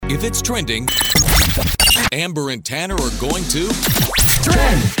If it's trending, Amber and Tanner are going to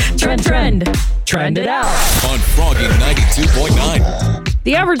Trend it out. on Froggy 92.9.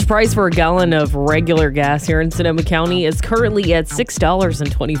 The average price for a gallon of regular gas here in Sonoma County is currently at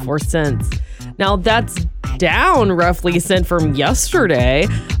 $6.24. Now, that's down roughly a cent from yesterday,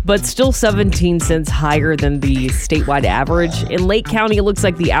 but still 17 cents higher than the statewide average. In Lake County, it looks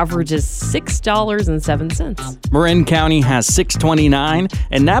like the average is $6.07. Marin County has $6.29,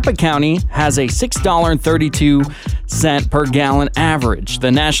 and Napa County has a $6.32 per gallon average.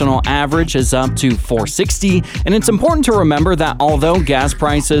 The national average is up to $4.60, and it's important to remember that although gas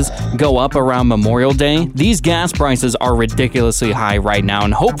prices go up around Memorial Day, these gas prices are ridiculously high right now,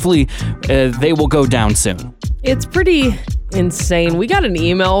 and hopefully they will go down soon. It's pretty insane. We got an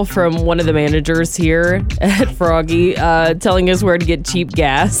email from one of the managers here at Froggy telling us where to get cheap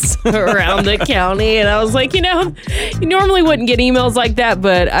gas around the county. And I was like, you normally wouldn't get emails like that,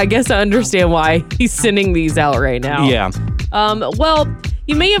 but I guess I understand why he's sending these out right now. Yeah. Well,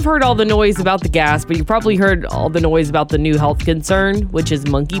 you may have heard all the noise about the gas, but you probably heard all the noise about the new health concern, which is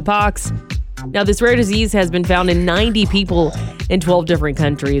monkeypox. Now, this rare disease has been found in 90 people in 12 different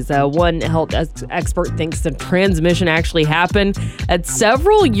countries. One health expert thinks the transmission actually happened at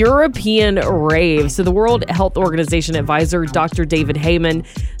several European raves. So the World Health Organization advisor, Dr. David Heyman,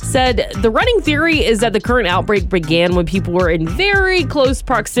 said the running theory is that the current outbreak began when people were in very close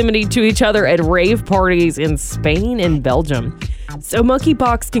proximity to each other at rave parties in Spain and Belgium. So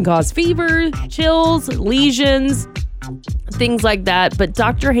monkeypox can cause fever, chills, lesions, things like that. But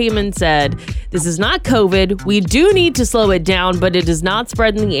Dr. Heyman said, this is not COVID. We do need to slow it down, but it is not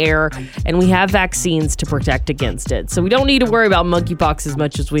spread in the air, and we have vaccines to protect against it. So we don't need to worry about monkeypox as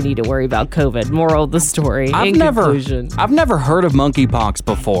much as we need to worry about COVID. Moral of the story. I've never heard of monkeypox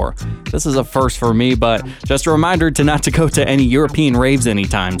before. This is a first for me, but just a reminder to not to go to any European raves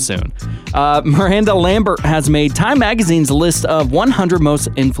anytime soon. Miranda Lambert has made Time Magazine's list of 100 most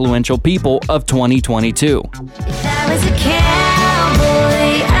influential people of 2022. If I was a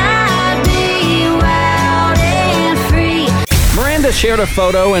cowboy, I'd be wild and free. Miranda shared a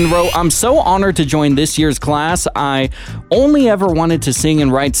photo and wrote, "I'm so honored to join this year's class. I only ever wanted to sing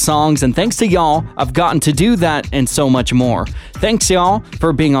and write songs, and thanks to y'all, I've gotten to do that and so much more. Thanks y'all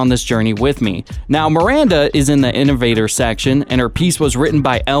for being on this journey with me." Now, Miranda is in the Innovator section, and her piece was written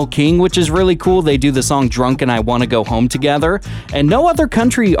by Elle King, which is really cool. They do the song Drunk and I Wanna Go Home together, and no other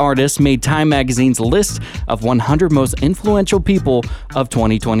country artist made Time Magazine's list of 100 most influential people of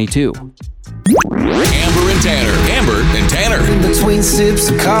 2022. Amber and Tanner. Amber and Tanner. Between sips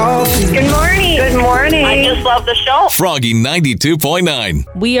of coffee. Good morning. Good morning. I just love the show. Froggy 92.9.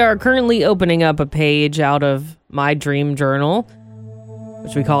 We are currently opening up a page out of my dream journal,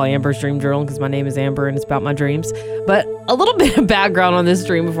 which we call Amber's Dream Journal because my name is Amber and it's about my dreams. But a little bit of background on this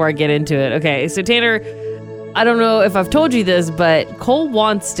dream before I get into it. Okay, so Tanner, I don't know if I've told you this, but Cole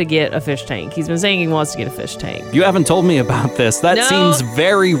wants to get a fish tank. He's been saying he wants to get a fish tank. You haven't told me about this. That seems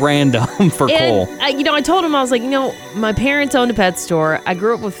very random for Cole. I told him, I was like, my parents owned a pet store. I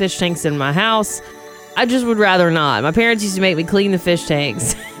grew up with fish tanks in my house. I just would rather not. My parents used to make me clean the fish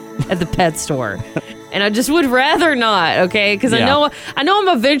tanks at the pet store. And I just would rather not, okay? Because I know I'm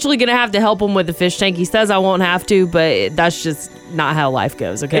eventually going to have to help him with the fish tank. He says I won't have to, but that's just not how life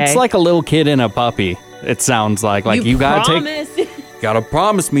goes, okay? It's like a little kid and a puppy. It sounds like you gotta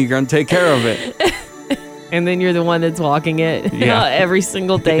promise me you're gonna take care of it. And then you're the one that's walking it every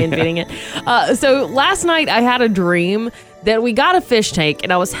single day and feeding it. So last night I had a dream that we got a fish tank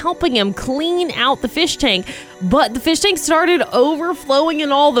and I was helping him clean out the fish tank, but the fish tank started overflowing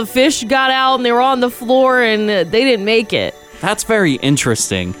and all the fish got out and they were on the floor and they didn't make it. That's very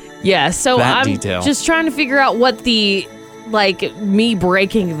interesting. Yeah, so I'm detail. Just trying to figure out what the me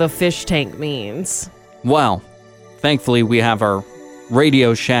breaking the fish tank means. Well, thankfully we have our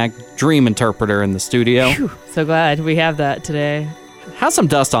Radio Shack dream interpreter in the studio. Whew, so glad we have that today. Has some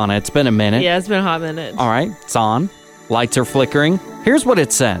dust on it. It's been a minute. Yeah, it's been a hot minute. All right, it's on. Lights are flickering. Here's what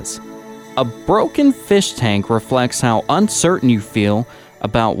it says. A broken fish tank reflects how uncertain you feel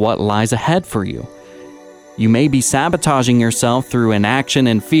about what lies ahead for you. You may be sabotaging yourself through inaction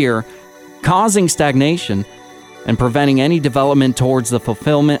and fear, causing stagnation, and preventing any development towards the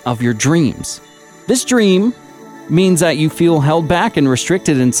fulfillment of your dreams. This dream means that you feel held back and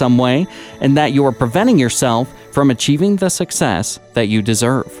restricted in some way, and that you are preventing yourself from achieving the success that you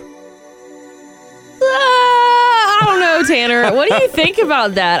deserve. I don't know, Tanner. What do you think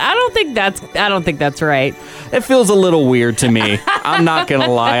about that? I don't think that's right. It feels a little weird to me. I'm not gonna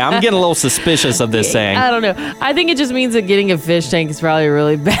lie. I'm getting a little suspicious of this saying. I don't know. I think it just means that getting a fish tank is probably a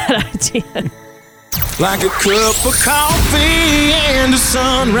really bad idea. Like a cup of coffee and a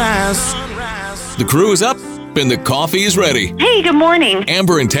sunrise. The crew is up and the coffee is ready. Hey, good morning.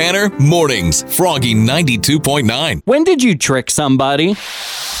 Amber and Tanner, mornings. Froggy 92.9. When did you trick somebody? To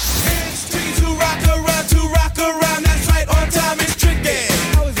rock around, that's right, on time, it's tricky.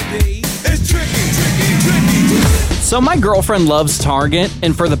 How is it, babe? It's tricky. So my girlfriend loves Target,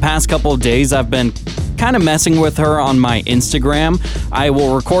 and for the past couple of days, I've been kind of messing with her on my Instagram. I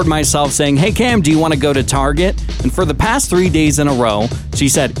will record myself saying, "Hey Cam, do you want to go to Target?" And for the past 3 days in a row, she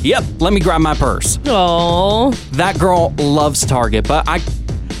said, "Yep, let me grab my purse." Oh, That girl loves Target, but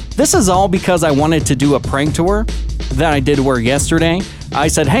this is all because I wanted to do a prank to her that I did to her yesterday. I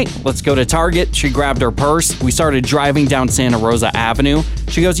said, "Hey, let's go to Target." She grabbed her purse. We started driving down Santa Rosa Avenue.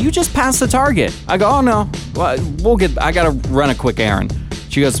 She goes, "You just passed the Target." I go, "Oh no, well, I gotta run a quick errand."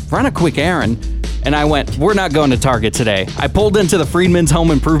 She goes, "Run a quick errand?" And I went, "We're not going to Target today." I pulled into the Freedman's Home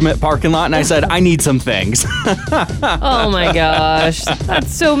Improvement parking lot and I said, "I need some things." oh my gosh.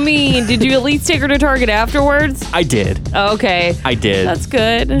 That's so mean. Did you at least take her to Target afterwards? I did. Okay. I did. That's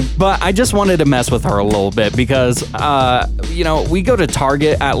good. But I just wanted to mess with her a little bit because, we go to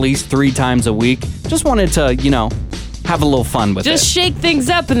Target at least 3 times a week. Just wanted to, have a little fun with Just it. shake things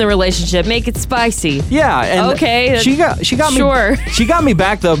up in the relationship. Make it spicy. Yeah, and Okay, she got me. sure. She got me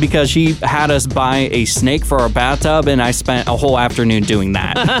back though because she had us buy a snake for our bathtub, and I spent a whole afternoon doing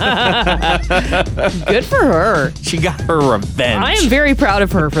that. Good for her. She got her revenge. I am very proud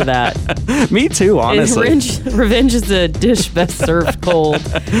of her for that. Me too, honestly. Revenge is a dish best served cold.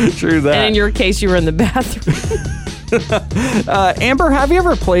 True that. And in your case, you were in the bathroom. Amber, have you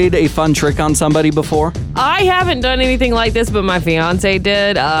ever played a fun trick on somebody before? I haven't done anything like this, but my fiance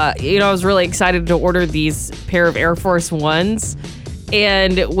did. I was really excited to order these pair of Air Force Ones.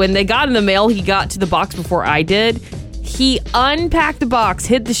 And when they got in the mail, he got to the box before I did. He unpacked the box,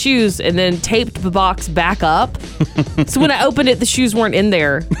 hid the shoes, and then taped the box back up. So when I opened it, the shoes weren't in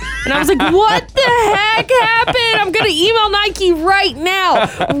there. And I was like, what the heck happened? I'm going to email Nike right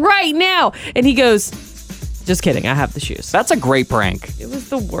now. And he goes, just kidding, I have the shoes. That's a great prank. It was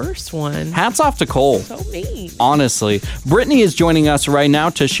the worst one. Hats off to Cole. So mean. Honestly. Brittany is joining us right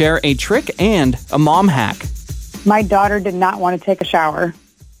now to share a trick and a mom hack. My daughter did not want to take a shower.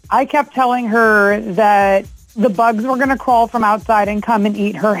 I kept telling her that the bugs were going to crawl from outside and come and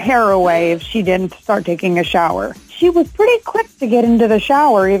eat her hair away if she didn't start taking a shower. She was pretty quick to get into the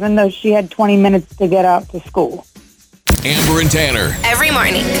shower, even though she had 20 minutes to get out to school. Amber and Tanner, Every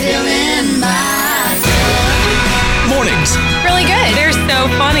morning. mornings. Really good. They're so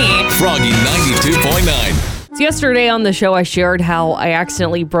funny. Froggy 92.9. So yesterday on the show, I shared how I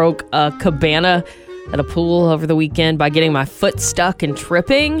accidentally broke a cabana at a pool over the weekend by getting my foot stuck and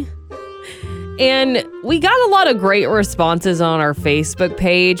tripping. And we got a lot of great responses on our Facebook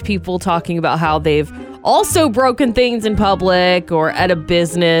page, people talking about how they've also broken things in public or at a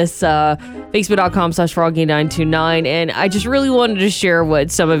business, facebook.com/froggy929. And I just really wanted to share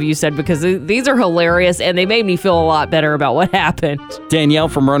what some of you said because these are hilarious and they made me feel a lot better about what happened. Danielle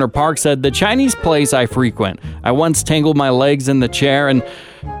from Runner Park said, "The Chinese place I frequent. I once tangled my legs in the chair, and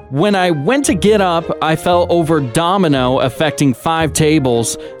when I went to get up, I fell over domino, affecting 5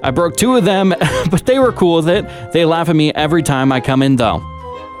 tables. I broke 2 of them, but they were cool with it. They laugh at me every time I come in, though."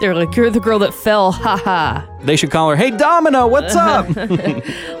 They're like, "You're the girl that fell, haha." They should call her, "Hey, Domino, what's up?"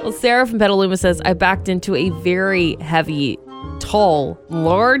 Well, Sarah from Petaluma says, "I backed into a very heavy, tall,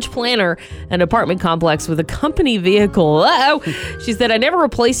 large planter, an apartment complex with a company vehicle." Uh-oh. She said, "I never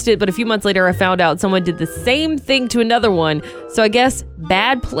replaced it, but a few months later, I found out someone did the same thing to another one. So I guess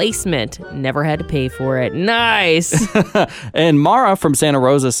bad placement. Never had to pay for it." Nice. And Mara from Santa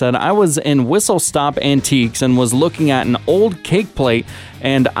Rosa said, "I was in Whistle Stop Antiques and was looking at an old cake plate,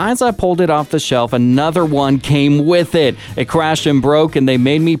 and as I pulled it off the shelf, another one came with it. It crashed and broke, and they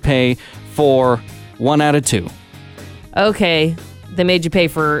made me pay for 1 out of 2. Okay. They made you pay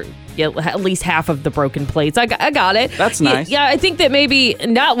for at least half of the broken plates. I got it. That's nice. Yeah, I think that maybe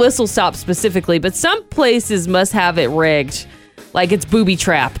not Whistle Stop specifically, but some places must have it rigged. Like it's booby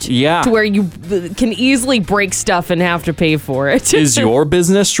trapped. Yeah. To where you can easily break stuff and have to pay for it. Is your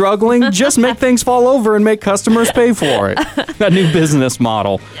business struggling? Just make things fall over and make customers pay for it. A new business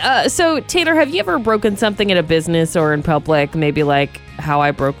model. So, Taylor, have you ever broken something at a business or in public? Maybe like how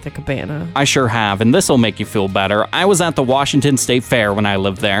I broke the cabana? I sure have, and this will make you feel better. I was at the Washington State Fair when I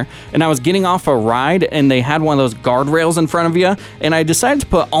lived there, and I was getting off a ride, and they had one of those guardrails in front of you, and I decided to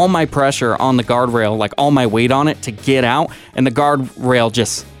put all my pressure on the guardrail, like all my weight on it to get out, and the guardrail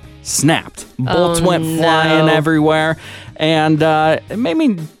just snapped. Bolts Oh, went flying no. everywhere, and it made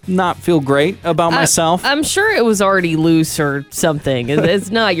me not feel great about myself. I'm sure it was already loose or something.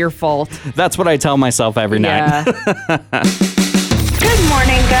 It's not your fault. That's what I tell myself every night. Yeah. Good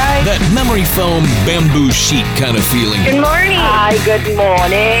morning, guys. That memory foam bamboo sheet kind of feeling. Good morning. Hi, good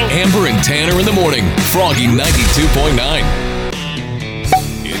morning. Amber and Tanner in the morning. Froggy 92.9.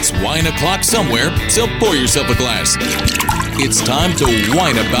 It's wine o'clock somewhere, so pour yourself a glass. It's time to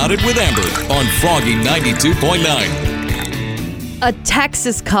whine about it with Amber on Froggy 92.9. A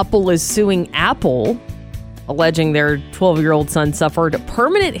Texas couple is suing Apple, alleging their 12-year-old son suffered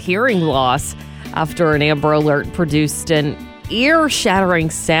permanent hearing loss after an Amber Alert produced an ear-shattering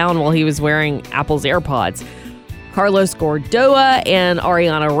sound while he was wearing Apple's AirPods. Carlos Gordoa and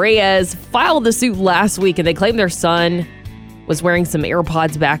Ariana Reyes filed the suit last week, and they claim their son was wearing some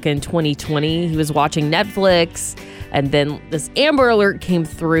AirPods back in 2020. He was watching Netflix, and then this Amber Alert came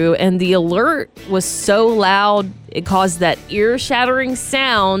through, and the alert was so loud it caused that ear-shattering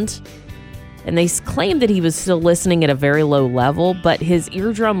sound. And they claim that he was still listening at a very low level, but his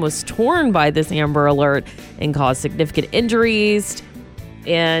eardrum was torn by this Amber Alert and caused significant injuries.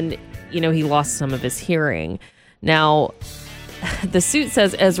 And, he lost some of his hearing. Now, the suit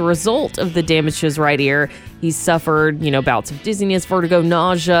says as a result of the damage to his right ear, he suffered, bouts of dizziness, vertigo,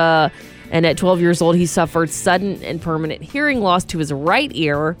 nausea. And at 12 years old, he suffered sudden and permanent hearing loss to his right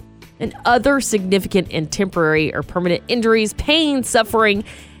ear and other significant and temporary or permanent injuries, pain, suffering,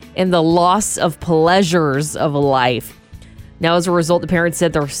 and the loss of pleasures of life. Now, as a result, the parents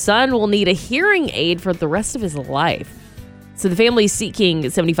said their son will need a hearing aid for the rest of his life. So the family is seeking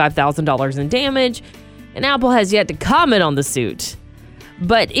 $75,000 in damage, and Apple has yet to comment on the suit.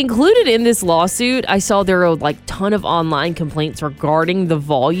 But included in this lawsuit, I saw there are a ton of online complaints regarding the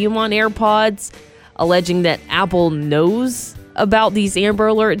volume on AirPods, alleging that Apple knows about these Amber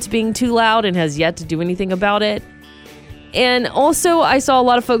Alerts being too loud and has yet to do anything about it. And also, I saw a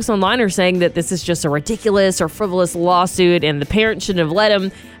lot of folks online are saying that this is just a ridiculous or frivolous lawsuit and the parents shouldn't have let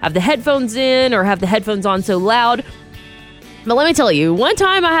him have the headphones in or have the headphones on so loud. But let me tell you, one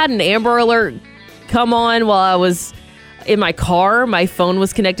time I had an Amber Alert come on while I was in my car. My phone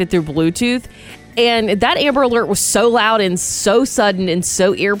was connected through Bluetooth. And that Amber Alert was so loud and so sudden and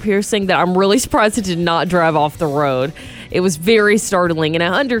so ear-piercing that I'm really surprised it did not drive off the road. It was very startling, and I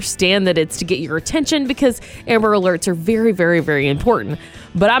understand that it's to get your attention because Amber Alerts are very, very, very important.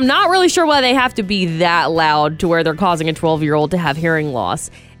 But I'm not really sure why they have to be that loud to where they're causing a 12-year-old to have hearing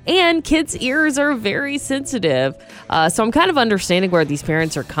loss. And kids' ears are very sensitive. So I'm kind of understanding where these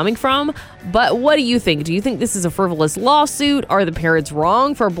parents are coming from. But what do you think? Do you think this is a frivolous lawsuit? Are the parents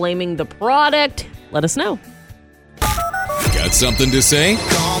wrong for blaming the product? Let us know. Got something to say?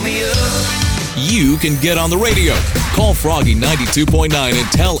 Call me up. You can get on the radio. Call Froggy 92.9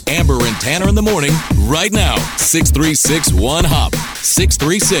 and tell Amber and Tanner in the morning right now. 636-1HOP.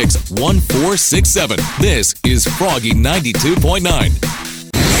 636-1467. This is Froggy 92.9.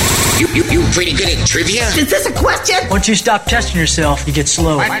 You pretty good at trivia? Is this a question? Once you stop testing yourself, you get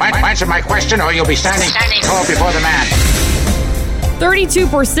slow. Answer my question or you'll be standing tall before the man.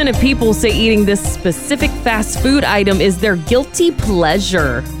 32% of people say eating this specific fast food item is their guilty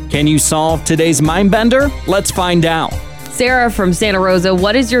pleasure. Can you solve today's mind bender? Let's find out. Sarah from Santa Rosa,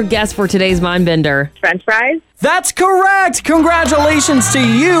 what is your guess for today's mind bender? French fries? That's correct! Congratulations to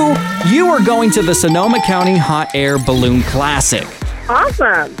you! You are going to the Sonoma County Hot Air Balloon Classic.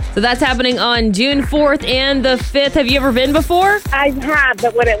 Awesome. So that's happening on June 4th and the 5th. Have you ever been before? I have,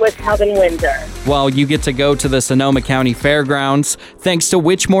 but when it was held in Windsor. Well, you get to go to the Sonoma County Fairgrounds thanks to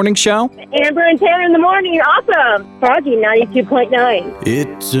which morning show? Amber and Tanner in the morning. Awesome. Froggy 92.9.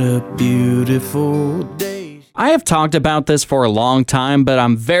 It's a beautiful day. I have talked about this for a long time, but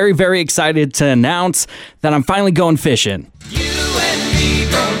I'm very, very excited to announce that I'm finally going fishing. You and me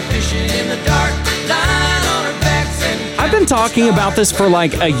going fishing in the dark, lying on our backs and I've been talking about this for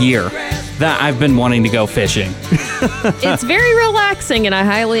like a year, that I've been wanting to go fishing. It's very relaxing and I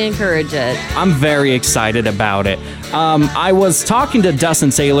highly encourage it. I'm very excited about it. I was talking to Dustin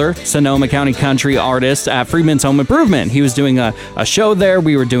Saylor, Sonoma County country artist at Freeman's Home Improvement. He was doing a show there.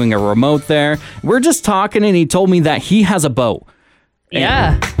 We were doing a remote there. We're just talking and he told me that he has a boat.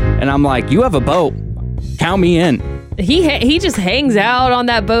 Yeah. And I'm like, you have a boat? Count me in. He just hangs out on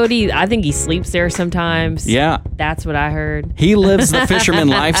that boat. I think he sleeps there sometimes. Yeah. That's what I heard. He lives the fisherman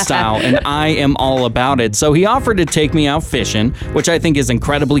lifestyle, and I am all about it. So he offered to take me out fishing, which I think is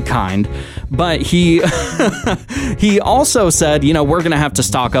incredibly kind. But he also said, we're going to have to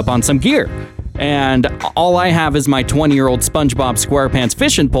stock up on some gear. And all I have is my 20-year-old SpongeBob SquarePants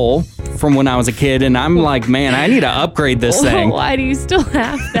fishing pole from when I was a kid, and I'm like, man, I need to upgrade this thing. Why do you still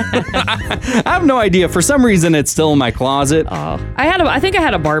have that? I have no idea. For some reason, it's still in my closet. Oh, I think I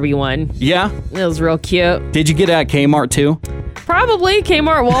had a Barbie one. Yeah? It was real cute. Did you get it at Kmart too? Probably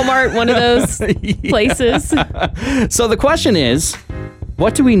Kmart, Walmart, one of those places. So the question is,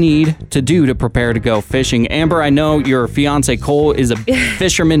 what do we need to do to prepare to go fishing? Amber, I know your fiance Cole is a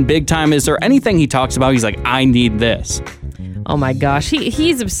fisherman big time. Is there anything he talks about? He's like, I need this. Oh my gosh,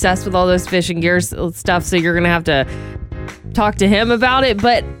 he's obsessed with all those fishing gear stuff, so you're going to have to talk to him about it.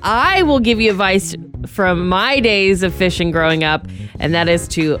 But I will give you advice from my days of fishing growing up, and that is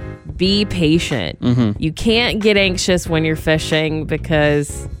to be patient. You can't get anxious when you're fishing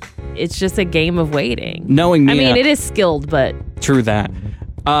because it's just a game of waiting. Knowing me, I mean, it is skilled, but... True that.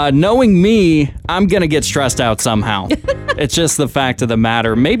 Knowing me, I'm going to get stressed out somehow. It's just the fact of the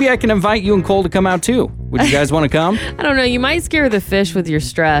matter. Maybe I can invite you and Cole to come out too. Would you guys want to come? I don't know. You might scare the fish with your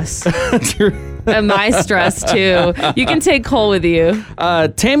stress. True. And my stress too. You can take Cole with you.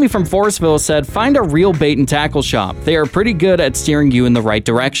 Tammy from Forestville said, find a real bait and tackle shop. They are pretty good at steering you in the right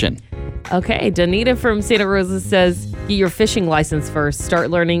direction. Okay, Danita from Santa Rosa says, get your fishing license first. Start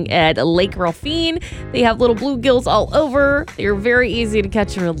learning at Lake Ralphine. They have little bluegills all over. They're very easy to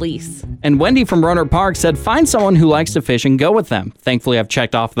catch and release. And Wendy from Roanoke Park said, find someone who likes to fish and go with them. Thankfully, I've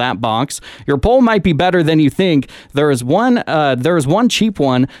checked off that box. Your pole might be better than you think. There is one cheap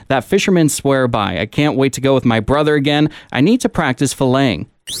one that fishermen swear by. I can't wait to go with my brother again. I need to practice filleting.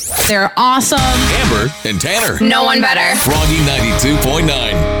 They're awesome. Amber and Tanner. No one better. Froggy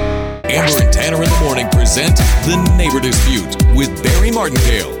 92.9. Amber and Tanner in the morning present The Neighbor Dispute with Barry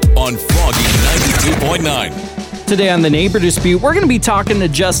Martindale on Froggy 92.9. Today on The Neighbor Dispute, we're going to be talking to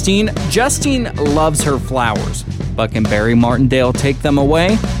Justine. Justine loves her flowers, but can Barry Martindale take them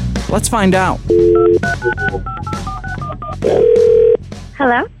away? Let's find out.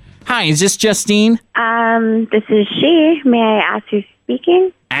 Hello? Hi, is this Justine? This is she. May I ask who's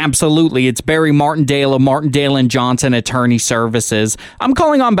speaking? Absolutely. It's Barry Martindale of Martindale and Johnson Attorney Services. I'm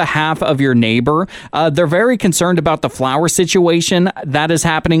calling on behalf of your neighbor. They're very concerned about the flower situation that is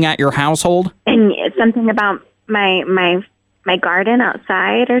happening at your household. And it's something about my garden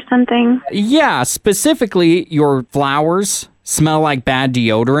outside or something? Yeah, specifically your flowers smell like bad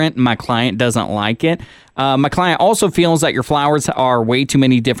deodorant, and my client doesn't like it. My client also feels that your flowers are way too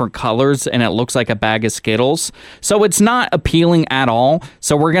many different colors and it looks like a bag of Skittles. So it's not appealing at all.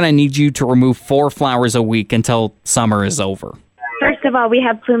 So we're going to need you to remove 4 flowers a week until summer is over. First of all, we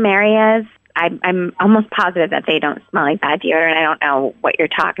have plumerias. I'm almost positive that they don't smell like bad deodorant. I don't know what you're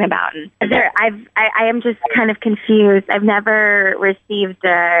talking about. And I am just kind of confused. I've never received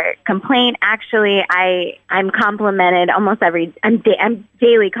a complaint. Actually, I'm complimented almost I'm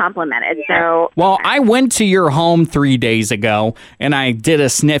daily complimented. So well, I went to your home 3 days ago and I did a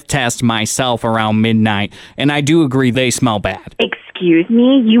sniff test myself around midnight, and I do agree they smell bad. Excuse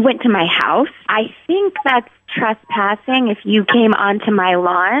me, you went to my house? I think that's trespassing if you came onto my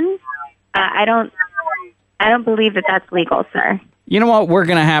lawn. I don't believe that that's legal, sir. You know what we're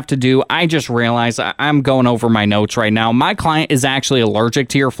going to have to do? I just realized I'm going over my notes right now. My client is actually allergic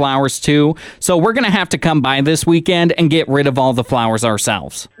to your flowers, too. So we're going to have to come by this weekend and get rid of all the flowers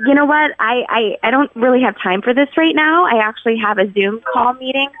ourselves. You know what? I don't really have time for this right now. I actually have a Zoom call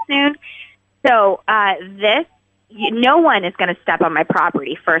meeting soon. So no one is going to step on my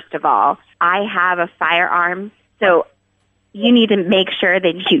property, first of all. I have a firearm, so you need to make sure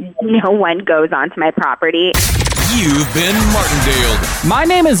that no one goes onto my property. You've been Martindale. My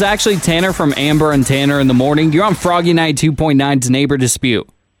name is actually Tanner from Amber and Tanner in the Morning. You're on Froggy 92.9's Neighbor Dispute.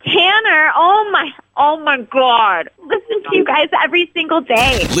 Tanner, oh my God. Listen to you guys every single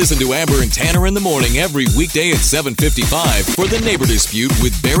day. Listen to Amber and Tanner in the morning every weekday at 7:55 for The Neighbor Dispute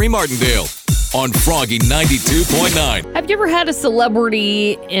with Barry Martindale on Froggy 92.9. Have you ever had a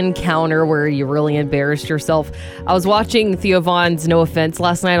celebrity encounter where you really embarrassed yourself? I was watching Theo Von's No Offense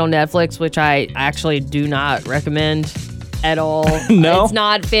last night on Netflix, which I actually do not recommend at all. No? It's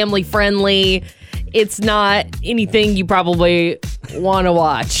not family friendly. It's not anything you probably want to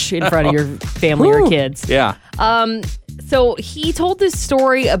watch in front of your family or kids. Yeah. So he told this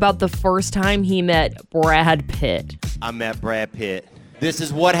story about the first time he met Brad Pitt. I met Brad Pitt. This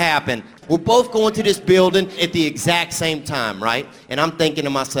is what happened. We're both going to this building at the exact same time, right? And I'm thinking to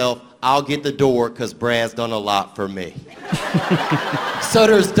myself, I'll get the door because Brad's done a lot for me. So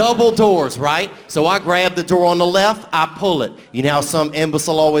there's double doors, right? So I grab the door on the left, I pull it. You know how some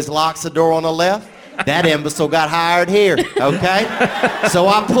imbecile always locks the door on the left? That imbecile got hired here, okay? So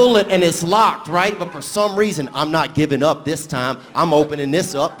I pull it and it's locked, right? But for some reason, I'm not giving up this time. I'm opening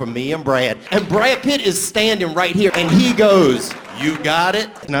this up for me and Brad. And Brad Pitt is standing right here and he goes, You got it?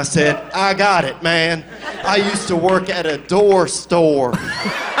 And I said, I got it, man. I used to work at a door store.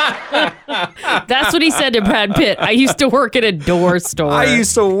 That's what he said to Brad Pitt. I used to work at a door store. I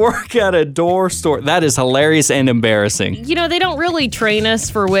used to work at a door store. That is hilarious and embarrassing. You know, they don't really train us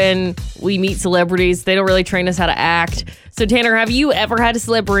for when we meet celebrities. They don't really train us how to act. So, Tanner, have you ever had a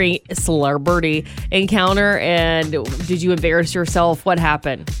celebrity encounter, and did you embarrass yourself? What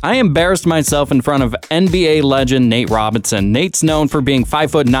happened? I embarrassed myself in front of NBA legend Nate Robinson. Nate's known for being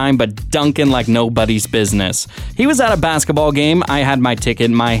 5'9", but dunking like nobody's business. He was at a basketball game. I had my ticket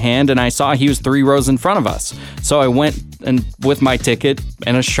in my hand, and I saw he was 3 rows in front of us. So I went and with my ticket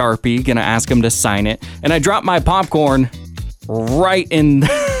and a Sharpie, gonna ask him to sign it, and I dropped my popcorn right in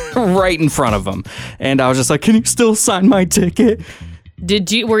front of him. And I was just like, can you still sign my ticket?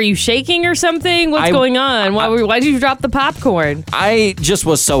 Were you shaking or something? What's going on? Why did you drop the popcorn? I just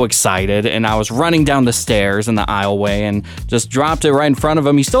was so excited, and I was running down the stairs in the aisleway and just dropped it right in front of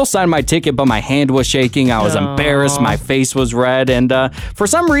him. He still signed my ticket, but my hand was shaking. I was embarrassed. My face was red. And for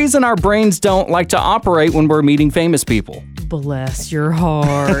some reason, our brains don't like to operate when we're meeting famous people. Bless your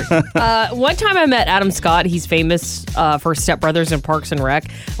heart. One time I met Adam Scott. He's famous for Step Brothers and Parks and Rec.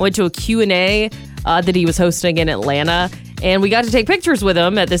 I went to a Q&A that he was hosting in Atlanta. And we got to take pictures with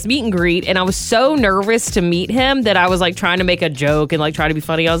him at this meet and greet. And I was so nervous to meet him that I was like trying to make a joke and like try to be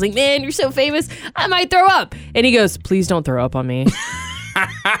funny. I was like, man, you're so famous, I might throw up. And he goes, please don't throw up on me.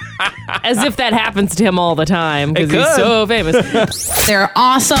 As if that happens to him all the time because he's so famous. They're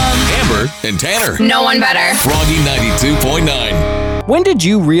awesome. Amber and Tanner. No one better. Froggy 92.9. When did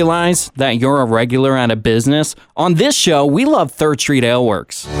you realize that you're a regular at a business? On this show, we love 3rd Street Ale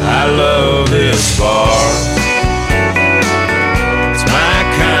Works. I love this bar. It's my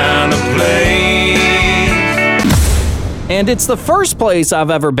kind of place. And it's the first place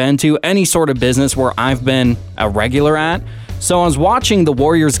I've ever been to, any sort of business where I've been a regular at. So I was watching the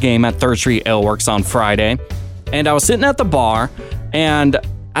Warriors game at 3rd Street Ale Works on Friday, and I was sitting at the bar, and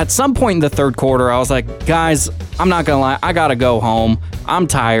at some point in the 3rd quarter, I was like, guys, I'm not gonna lie, I gotta go home. I'm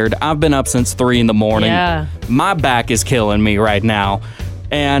tired. I've been up since 3 in the morning. Yeah. My back is killing me right now.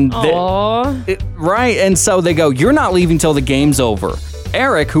 And right, and so they go, you're not leaving till the game's over.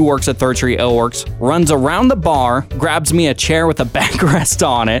 Eric, who works at 3rd Street Ale Works, runs around the bar, grabs me a chair with a backrest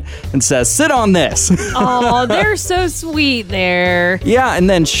on it, and says, sit on this. Oh, they're so sweet there. Yeah, and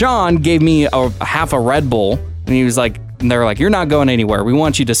then Sean gave me a half a Red Bull, and he was like, and they were like, you're not going anywhere. We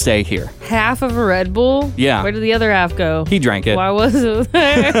want you to stay here. Half of a Red Bull? Yeah. Where did the other half go? He drank it. Why was it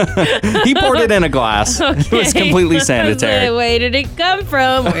there? He poured it in a glass. Okay. It was completely sanitary. Where did it come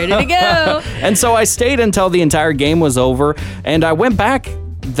from? Where did it go? And so I stayed until the entire game was over, and I went back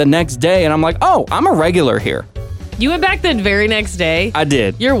the next day, and I'm like, oh, I'm a regular here. You went back the very next day? I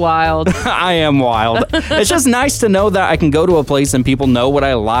did. You're wild. I am wild. It's just nice to know that I can go to a place and people know what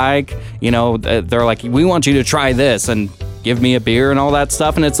I like. You know, they're like, we want you to try this and give me a beer and all that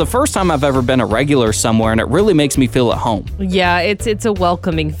stuff. And it's the first time I've ever been a regular somewhere, and it really makes me feel at home. Yeah, it's a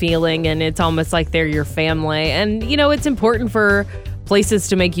welcoming feeling, and it's almost like they're your family. And, you know, it's important for places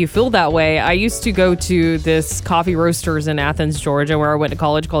to make you feel that way. I used to go to this coffee roasters in Athens, Georgia, where I went to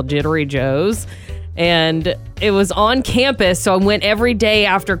college, called Jittery Joe's. And it was on campus, so I went every day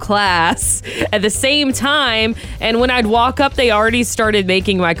after class at the same time. And when I'd walk up, they already started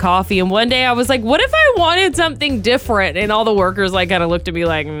making my coffee. And one day I was like, what if I wanted something different? And all the workers like kind of looked at me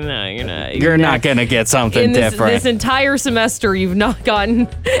like, no, you're not. You're not going to get something different. This entire semester, you've not gotten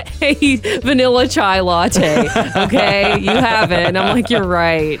a vanilla chai latte, okay? You haven't. And I'm like, you're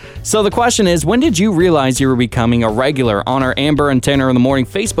right. So the question is, when did you realize you were becoming a regular? On our Amber and Tanner in the Morning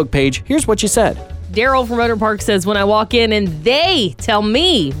Facebook page, here's what you said. Daryl from Motor Park says, when I walk in and they tell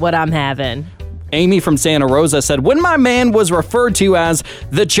me what I'm having. Amy from Santa Rosa said, when my man was referred to as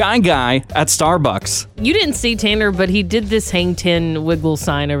the chai guy at Starbucks. You didn't see Tanner, but he did this hang 10 wiggle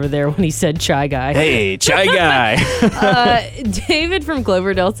sign over there when he said chai guy. Hey, chai guy. David from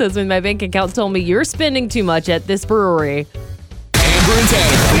Cloverdale says, when my bank account told me you're spending too much at this brewery. Amber and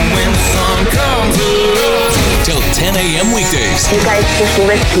Tanner. When the sun comes up. Till 10 a.m. weekdays. You guys just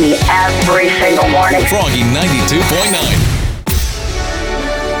lift me every single morning. Froggy 92.9.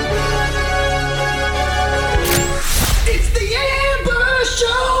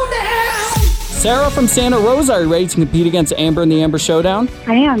 Sarah from Santa Rosa, are you ready to compete against Amber in the Amber Showdown?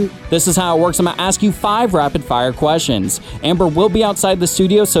 I am. This is how it works. I'm going to ask you 5 rapid-fire questions. Amber will be outside the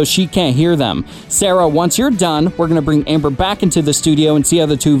studio, so she can't hear them. Sarah, once you're done, we're going to bring Amber back into the studio and see how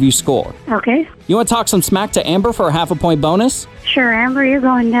the two of you score. Okay. You want to talk some smack to Amber for a half a point bonus? Sure, Amber, you're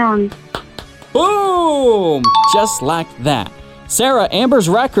going down. Boom! Just like that. Sarah, Amber's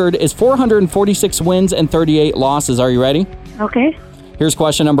record is 446 wins and 38 losses. Are you ready? Okay. Here's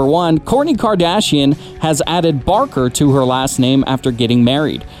question number 1. Kourtney Kardashian has added Barker to her last name after getting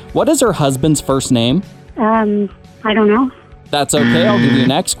married. What is her husband's first name? I don't know. That's okay. I'll give you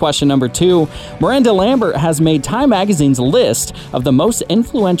next. Question number 2. Miranda Lambert has made Time Magazine's list of the most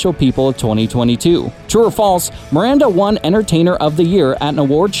influential people of 2022. True or false? Miranda won Entertainer of the Year at an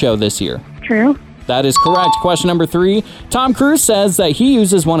award show this year. True. That is correct. Question number 3. Tom Cruise says that he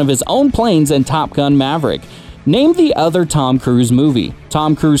uses one of his own planes in Top Gun Maverick. Name the other Tom Cruise movie.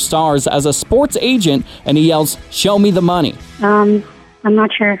 Tom Cruise stars as a sports agent and he yells, "Show me the money." I'm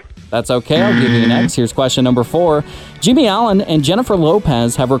not sure. That's okay. I'll give you next. Here's question number 4. Jimmy Allen and Jennifer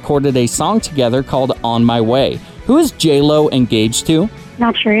Lopez have recorded a song together called On My Way. Who is J-Lo engaged to?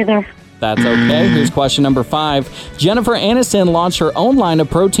 Not sure either. That's okay. Here's question number 5. Jennifer Aniston launched her own line of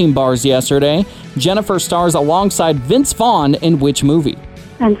protein bars yesterday. Jennifer stars alongside Vince Vaughn in which movie?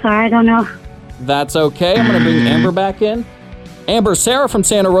 I'm sorry, I don't know. That's okay. I'm going to bring Amber back in. Amber, Sarah from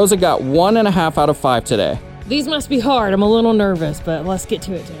Santa Rosa got 1.5 out of 5 today. These must be hard. I'm a little nervous, but let's get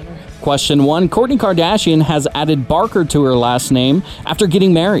to it, Tanner. Question 1. Kourtney Kardashian has added Barker to her last name after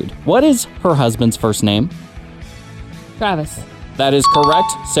getting married. What is her husband's first name? Travis. That is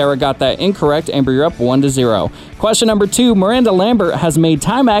correct. Sarah got that incorrect. Amber, you're up 1-0. Question number 2. Miranda Lambert has made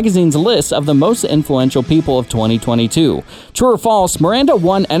Time Magazine's list of the most influential people of 2022. True or false? Miranda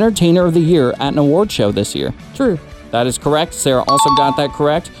won Entertainer of the Year at an award show this year. True. That is correct. Sarah also got that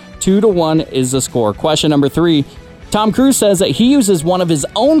correct. 2-1 is the score. Question number 3. Tom Cruise says that he uses one of his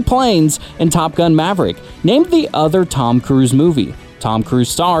own planes in Top Gun Maverick. Name the other Tom Cruise movie. Tom Cruise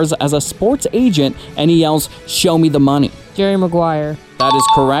stars as a sports agent and he yells, "Show me the money." Jerry Maguire. That is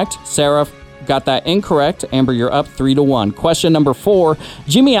correct. Sarah got that incorrect. Amber, you're up 3-1. Question number 4.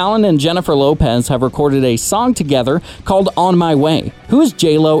 Jimmy Allen and Jennifer Lopez have recorded a song together called On My Way. Who is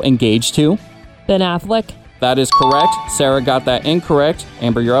J-Lo engaged to? Ben Affleck. That is correct. Sarah got that incorrect.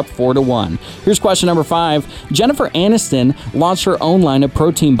 Amber, you're up 4-1. Here's question number 5. Jennifer Aniston launched her own line of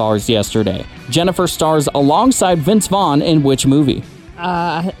protein bars yesterday. Jennifer stars alongside Vince Vaughn in which movie?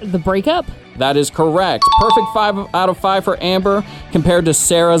 The Breakup? That is correct. Perfect 5 out of 5 for Amber compared to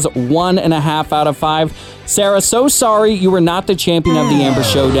Sarah's 1.5 out of 5. Sarah, so sorry you were not the champion of the Amber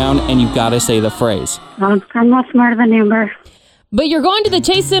Showdown, and you've got to say the phrase. I'm not smarter than Amber. But you're going to the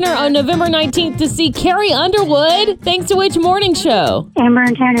Chase Center on November 19th to see Carrie Underwood, thanks to which morning show? Amber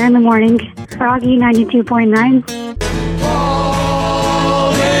and Tanner in the morning. Froggy 92.9.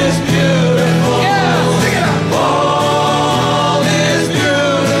 All is beautiful. Yeah, sing it out. All is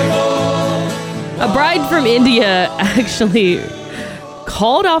beautiful. A bride from India actually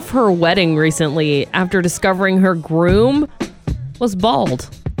called off her wedding recently after discovering her groom was bald.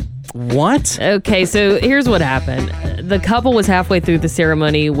 What? Okay, so here's what happened. The couple was halfway through the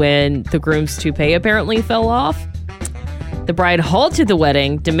ceremony when the groom's toupee apparently fell off. The bride halted the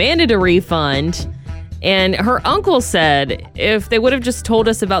wedding, demanded a refund, and her uncle said if they would have just told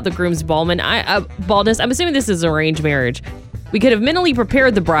us about the groom's baldness, I'm assuming this is an arranged marriage, we could have mentally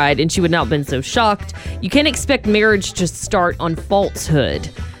prepared the bride and she would not have been so shocked. You can't expect marriage to start on falsehood.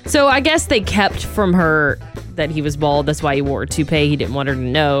 So I guess they kept from her that he was bald. That's why he wore a toupee. He didn't want her to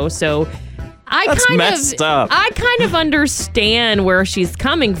know. So That's messed up. I kind of understand where she's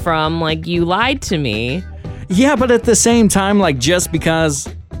coming from. Like, you lied to me. Yeah, but at the same time, like, just because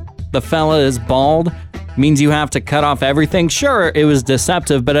the fella is bald means you have to cut off everything. Sure, it was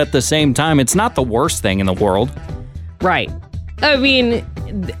deceptive, but at the same time, it's not the worst thing in the world. Right. I mean,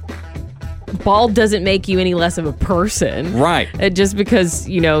 bald doesn't make you any less of a person. Right. Just because,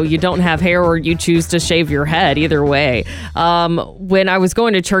 you don't have hair or you choose to shave your head, either way. When I was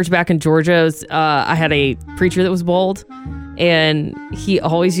going to church back in Georgia, I had a preacher that was bald. And he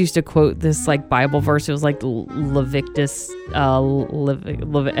always used to quote this Bible verse. It was Leviticus.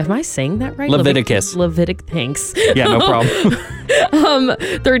 Am I saying that right? Leviticus. Thanks. Yeah, no problem.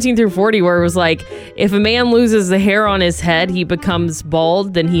 13 through 40, where it was if a man loses the hair on his head, he becomes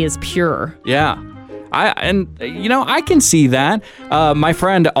bald, then he is pure. Yeah. I can see that. My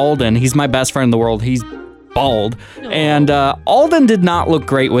friend Alden, he's my best friend in the world. He's bald. Aww. And Alden did not look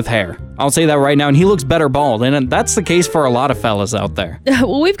great with hair. I'll say that right now, and he looks better bald, and that's the case for a lot of fellas out there.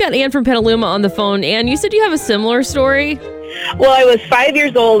 Well, we've got Ann from Petaluma on the phone. Ann, you said you have a similar story? Well, I was 5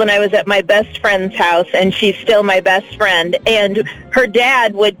 years old, and I was at my best friend's house, and she's still my best friend, and her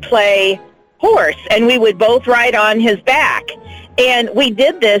dad would play horse, and we would both ride on his back, and we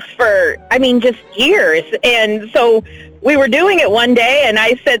did this for, just years, and so we were doing it one day, and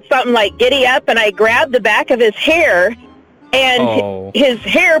I said something like, "Giddy up," and I grabbed the back of his hair, and his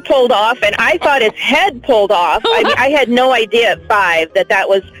hair pulled off, and I thought his head pulled off. I had no idea at 5 that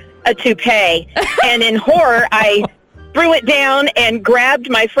was a toupee. And in horror, I threw it down and grabbed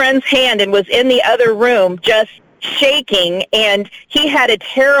my friend's hand and was in the other room just shaking, and he had a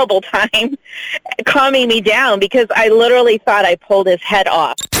terrible time calming me down because I literally thought I pulled his head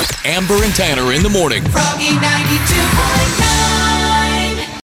off. Amber and Tanner in the morning. Froggy 92.9.